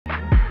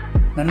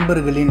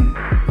நண்பர்களின்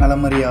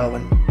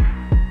நலமறியாவல்.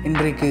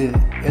 இன்றைக்கு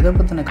எதை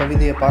பற்றின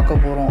கவிதையை பார்க்க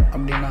போகிறோம்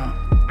அப்படின்னா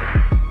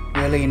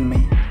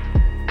வேலையின்மை.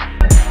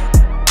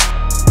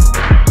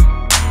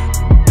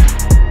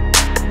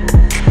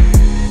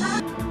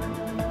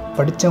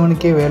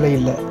 படித்தவனுக்கே வேலை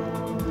இல்லை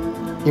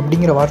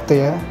எப்படிங்கிற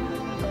வார்த்தையை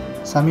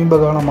சமீப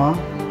காலமாக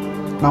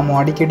நாம்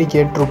அடிக்கடி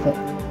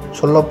கேட்டிருப்போம்.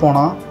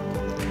 சொல்லப்போனால்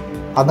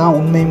அதான்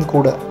உண்மையும்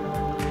கூட.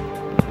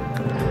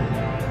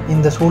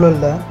 இந்த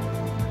சூழலில்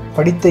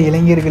படித்த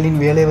இளைஞர்களின்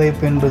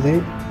வேலைவாய்ப்பு என்பது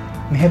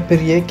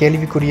மிகப்பெரிய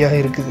கேள்விக்குறியாக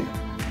இருக்குது.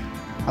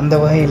 அந்த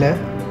வகையில்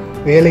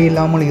வேலை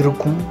இல்லாமல்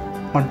இருக்கும்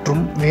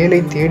மற்றும் வேலை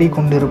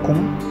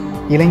தேடிக்கொண்டிருக்கும்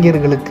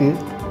இளைஞர்களுக்கு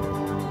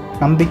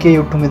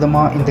நம்பிக்கையூட்டும்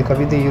விதமாக இந்த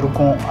கவிதை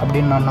இருக்கும்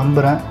அப்படின்னு நான்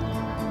நம்புகிறேன்.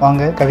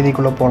 வாங்க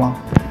கவிதைக்குள்ளே போகலாம்.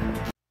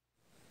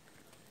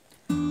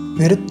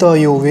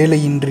 வெறுத்தாயோ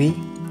வேலையின்றி,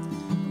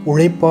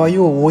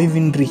 உழைப்பாயோ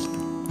ஓய்வின்றி,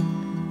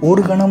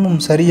 ஒரு கணமும்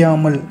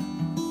சரியாமல்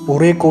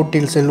ஒரே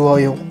கோட்டில்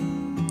செல்வாயோ,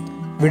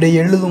 விடை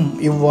எழுதும்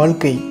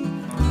இவ்வாழ்க்கை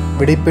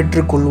விடை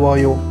பெற்று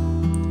கொள்வாயோ,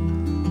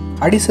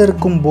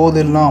 அடிசறுக்கும்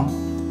போதெல்லாம்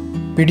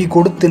பிடி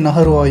கொடுத்து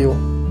நகர்வாயோ,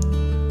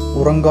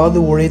 உறங்காது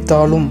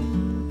உழைத்தாலும்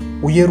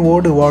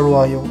உயர்வோடு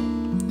வாழ்வாயோ,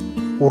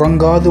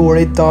 உறங்காது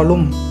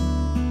உழைத்தாலும்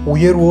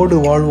உயர்வோடு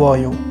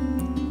வாழ்வாயோ,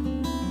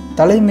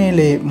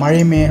 தலைமேலே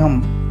மழை மேகம்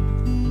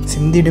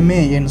சிந்திடுமே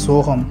என்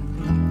சோகம்,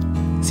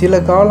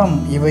 சில காலம்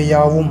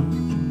இவையாவும்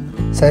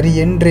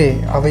சரியென்றே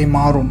அவை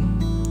மாறும்,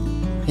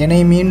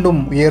 என்னை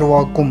மீண்டும்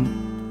உயர்வாக்கும்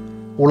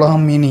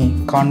உலகம் இனி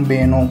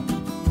காண்பேனோ.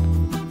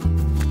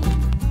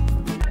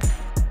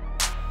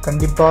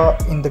 கண்டிப்பாக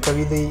இந்த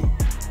கவிதை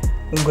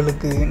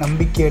உங்களுக்கு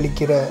நம்பிக்கை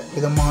அளிக்கிற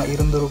விதமாக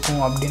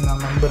இருந்திருக்கும் அப்படின்னு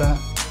நான் நம்புகிறேன்.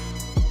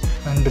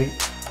 நன்றி.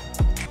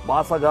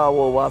 வாசகா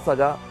ஓ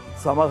வாசகா,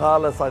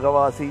 சமகால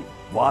சகவாசி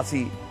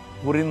வாசி,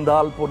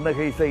 புரிந்தால்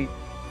புன்னகை செய்,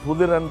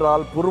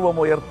 புதிரென்றால்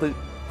புருவமுயர்த்து,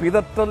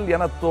 பிதற்றல்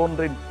எனத்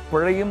தோன்றின்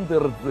பிழையும்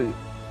திருத்து.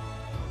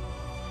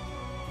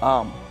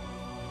 ஆம்,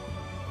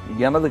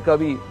 எனது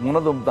கவி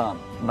உனதும் தான்,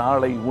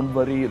 நாளை உன்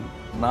வரியில்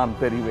நான்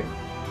தெரிவேன்.